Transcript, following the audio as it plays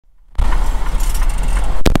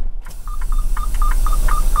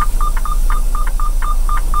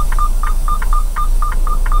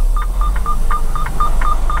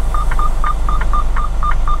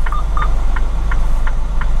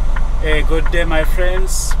Good day, my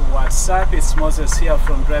friends. What's up? It's Moses here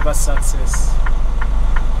from Driver Success.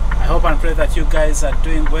 I hope and pray that you guys are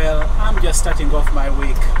doing well. I'm just starting off my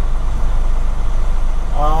week.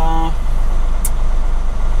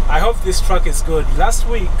 I hope this truck is good. Last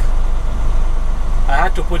week I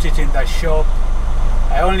had to put it in the shop.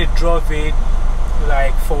 I only drove it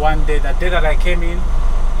like for one day. The day that I came in,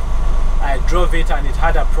 I drove it and it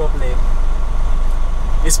had a problem.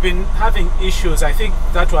 It's been having issues. I think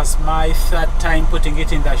that was my third time putting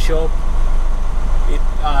it in the shop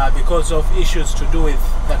because of issues to do with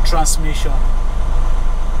the transmission.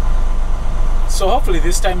 So hopefully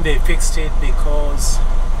this time they fixed it, because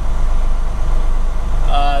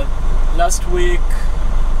last week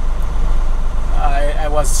I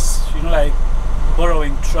was, like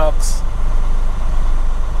borrowing trucks.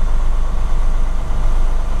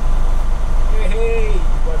 Hey,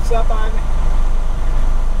 what's up, man?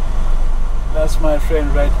 That's my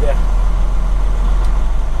friend right there.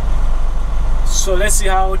 So let's see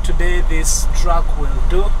how today this truck will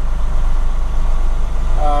do.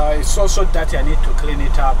 It's also dirty. I need to clean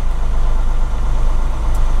it up.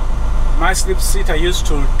 My slip seat, I used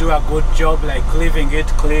to do a good job like leaving it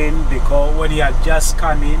clean because when he had just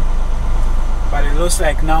come in, but it looks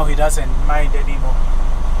like now he doesn't mind anymore.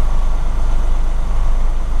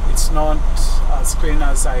 It's not as clean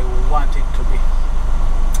as I want it to be.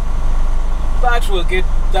 But we'll get,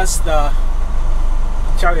 that's the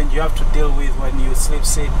challenge you have to deal with when you slip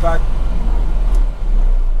seat, but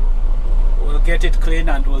we'll get it clean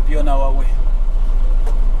and we'll be on our way.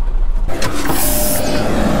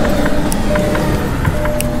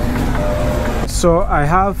 So I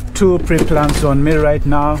have two pre-plans on me right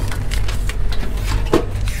now.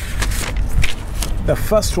 The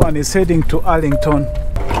first one is heading to Arlington.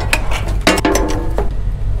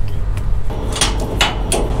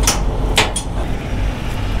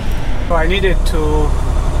 So I needed to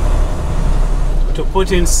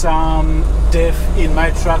put in some def in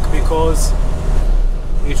my truck because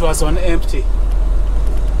it was on empty.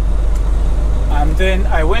 And then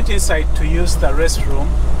I went inside to use the restroom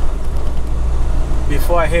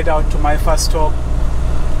before I head out to my first stop.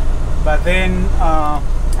 But then I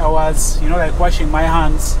was, like washing my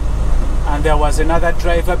hands, and there was another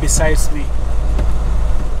driver besides me.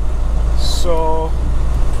 So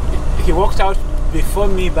he walked out before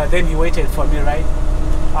me, but then he waited for me right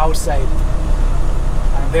outside.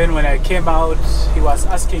 And then when I came out, he was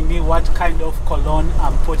asking me what kind of cologne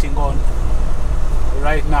I'm putting on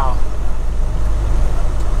right now.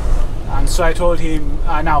 And so I told him,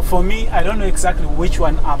 now for me, I don't know exactly which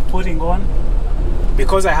one I'm putting on,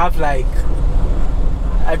 because I have like,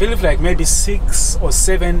 I believe like maybe 6 or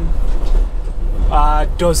 7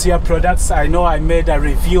 dossier products. I know I made a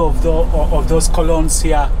review of those colognes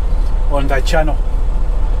here on the channel,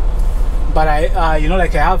 but I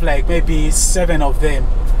like I have like maybe 7 of them,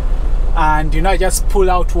 and I just pull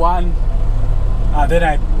out one and then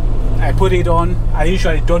I put it on. I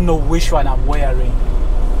usually don't know which one I'm wearing,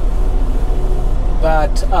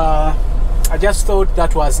 but I just thought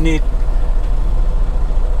that was neat.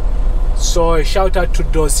 So a shout out to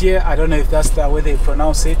Dossier. I don't know if that's the way they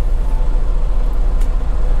pronounce it.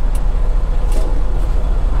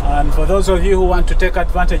 And for those of you who want to take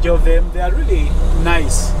advantage of them, they are really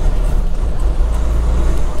nice.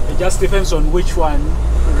 It just depends on which one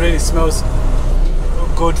really smells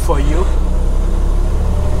good for you,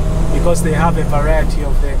 because they have a variety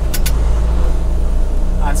of them.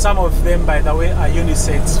 And some of them, by the way, are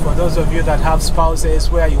unisex. For those of you that have spouses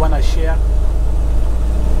where you want to share,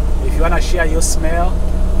 if you want to share your smell,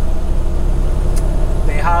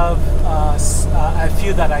 they have a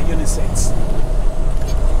few that are unisex.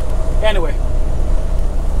 Anyway,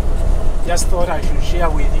 just thought I should share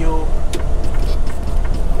with you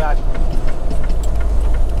that.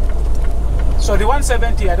 So the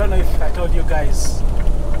 170, I don't know if I told you guys,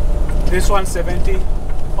 this 170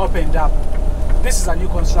 opened up. This is a new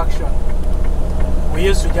construction. We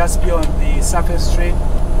used to just be on the surface street,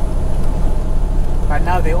 but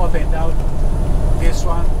now they opened out this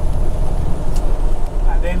one.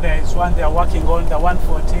 And then there is one they are working on, the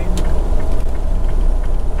 114.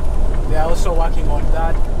 They are also working on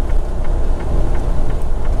that,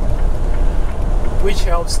 which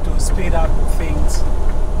helps to speed up things.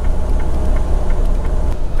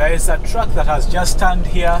 There is a truck that has just turned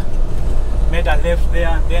here, made a left there,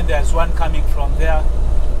 and then there's one coming from there.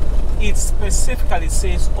 It specifically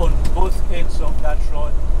says on both ends of that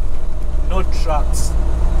road, no trucks.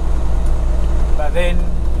 But then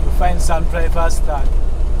you find some drivers that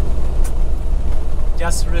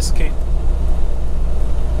just risk it.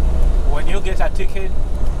 When you get a ticket,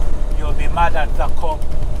 you'll be mad at the cop.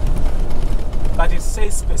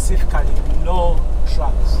 says specifically no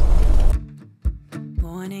trucks.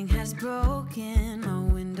 Morning has broken,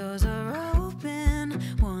 my windows are open.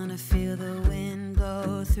 Wanna feel the wind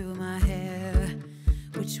blow through my hair.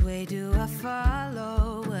 Which way do I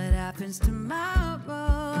follow? What happens tomorrow?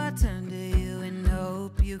 I turn to you and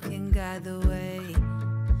hope you can guide the way.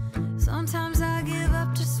 Sometimes I give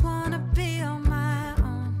up, just wanna be on my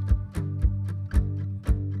own.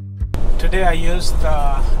 Today I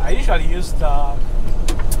usually use the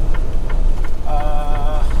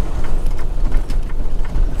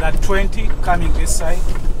 20 coming this side,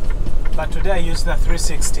 but today I use the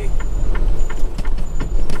 360.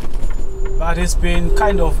 But it's been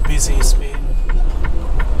kind of busy, it's been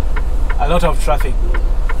a lot of traffic.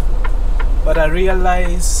 But I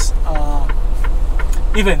realize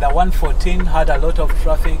even the 114 had a lot of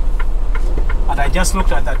traffic, and I just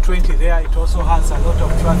looked at the 20 there, it also has a lot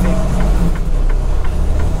of traffic.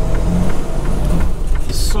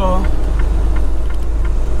 So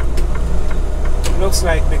it looks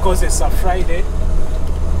like because it's a Friday,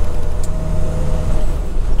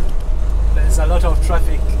 there's a lot of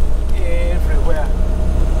traffic everywhere.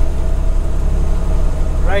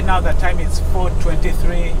 Right now the time is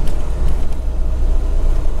 4:23.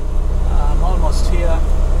 I'm almost here.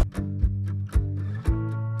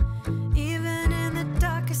 Even in the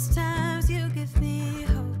darkest times you give me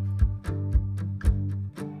hope.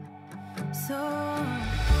 So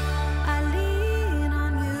I lean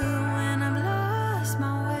on you when I've lost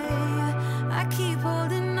my way. I keep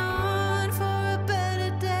holding on for a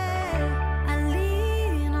better day. I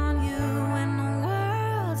lean on you when the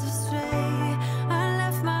world's astray. I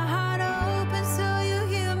left my heart open so you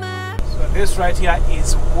hear my So this right here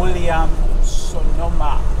is William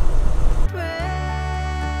Sonoma.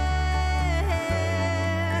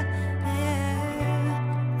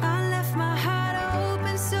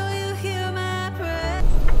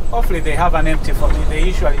 Hopefully they have an empty for me. They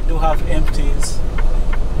usually do have empties.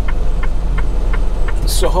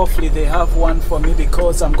 So hopefully they have one for me,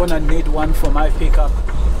 because I'm gonna need one for my pickup.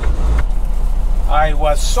 I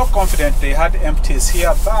was so confident they had empties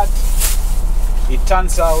here, but it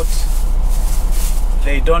turns out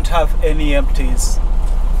they don't have any empties.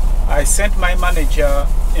 I sent my manager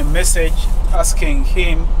a message asking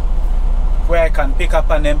him where I can pick up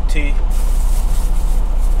an empty.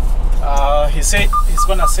 He said he's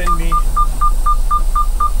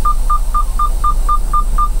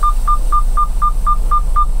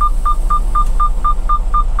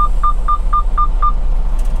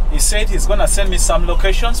gonna send me some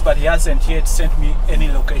locations, but he hasn't yet sent me any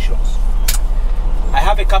locations. I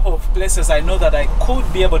have a couple of places I know that I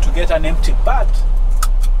could be able to get an empty, but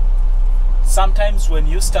sometimes when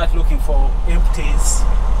you start looking for empties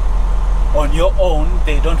on your own,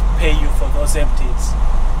 they don't pay you for those empties.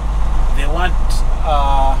 They want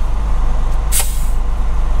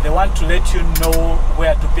to let you know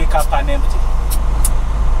where to pick up an empty.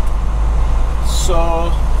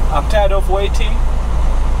 So I'm tired of waiting.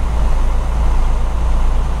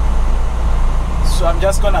 So I'm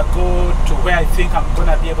just gonna go to where I think I'm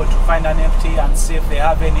gonna be able to find an empty and see if they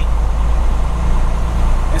have any,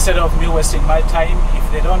 instead of me wasting my time.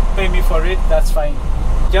 If they don't pay me for it, that's fine.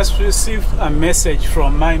 Just received a message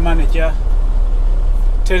from my manager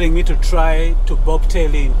telling me to try to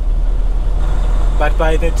bobtail in, but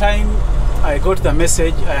by the time I got the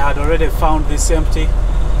message, I had already found this empty.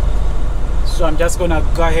 So I'm just gonna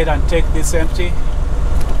go ahead and take this empty,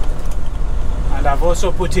 and I've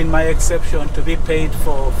also put in my exception to be paid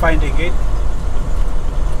for finding it.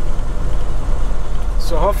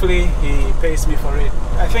 So hopefully he pays me for it.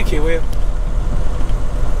 I think he will.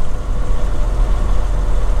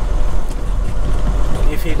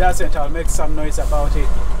 If he doesn't, I'll make some noise about it.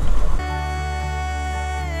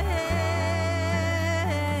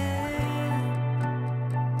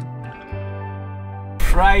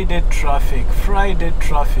 Friday traffic, Friday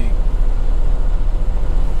traffic.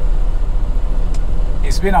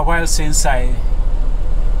 It's been a while since I've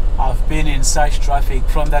been in such traffic.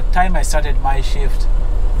 From the time I started my shift,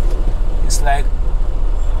 it's like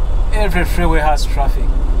every freeway has traffic.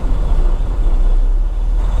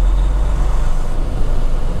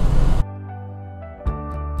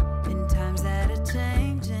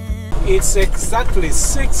 It's exactly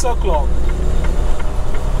 6 o'clock.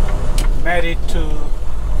 Made it to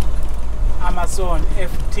Amazon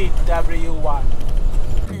FTW1.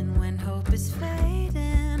 And when hope is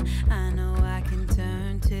fading, I know I can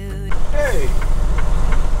turn to. Hey,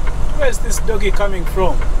 where's this doggy coming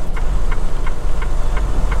from?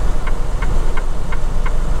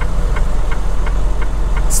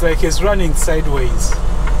 It's like he's running sideways.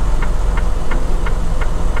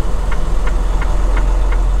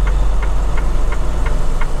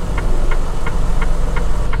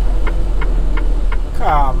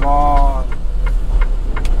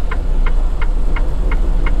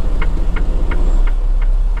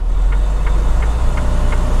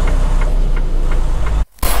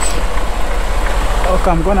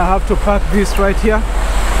 truck. I'm gonna have to park this right here,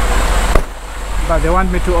 but they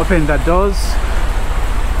want me to open the doors.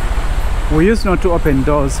 We used not to open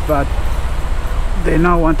doors, but they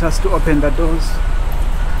now want us to open the doors.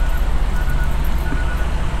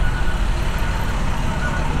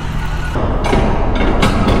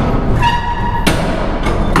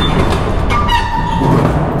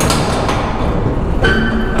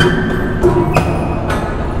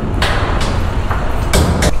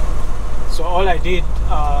 So all I did,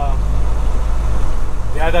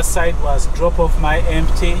 the other side was drop off my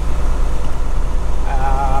empty.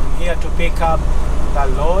 I'm here to pick up the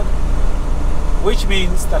load, which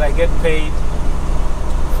means that I get paid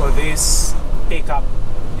for this pickup.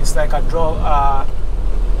 It's like a draw,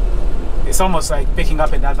 it's almost like picking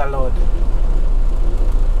up another load.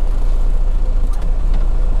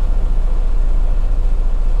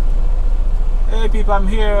 Hey people, I'm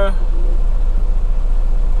here.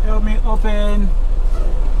 Help me open.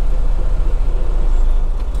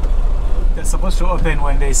 They're supposed to open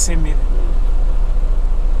when they see me.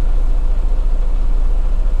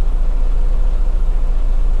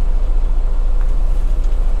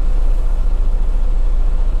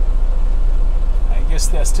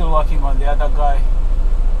 They're still working on the other guy,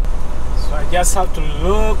 so I just have to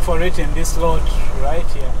look for it in this load right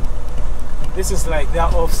here. This is like their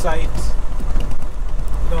offsite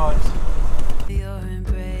load. Your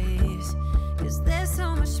embrace, 'cause there's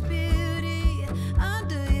so much beauty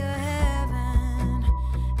under your heaven,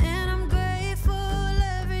 and I'm grateful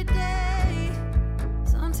every day.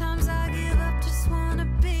 Sometimes I give up, just wanna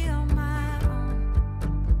be on my own.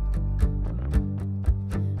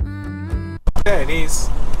 There it is.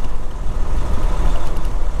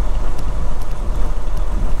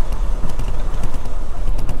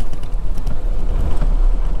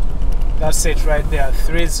 That's it right there,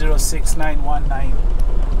 306919.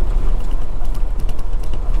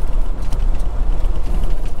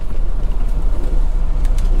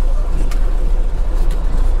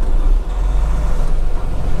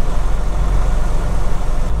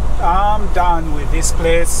 I'm done with this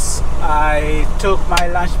place. I took my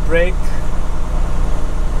lunch break.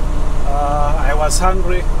 I was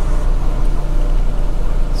hungry,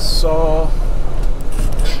 so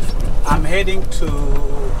I'm heading to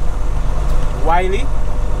Wiley,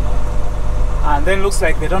 and then looks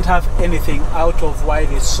like they don't have anything out of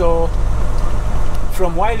Wiley, so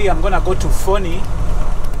from Wiley I'm gonna go to Phoney,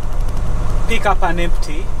 pick up an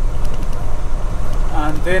empty,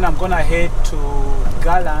 and then I'm gonna head to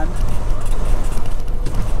Garland,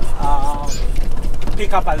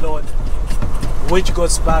 pick up a load which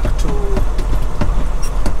goes back to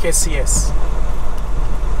KCS.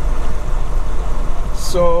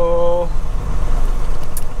 So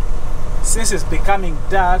since it's becoming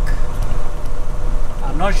dark,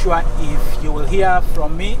 I'm not sure if you will hear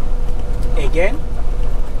from me again.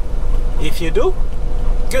 If you do,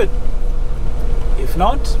 good. If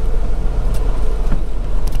not,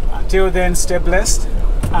 until then, stay blessed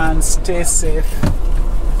and stay safe.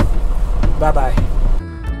 Bye bye.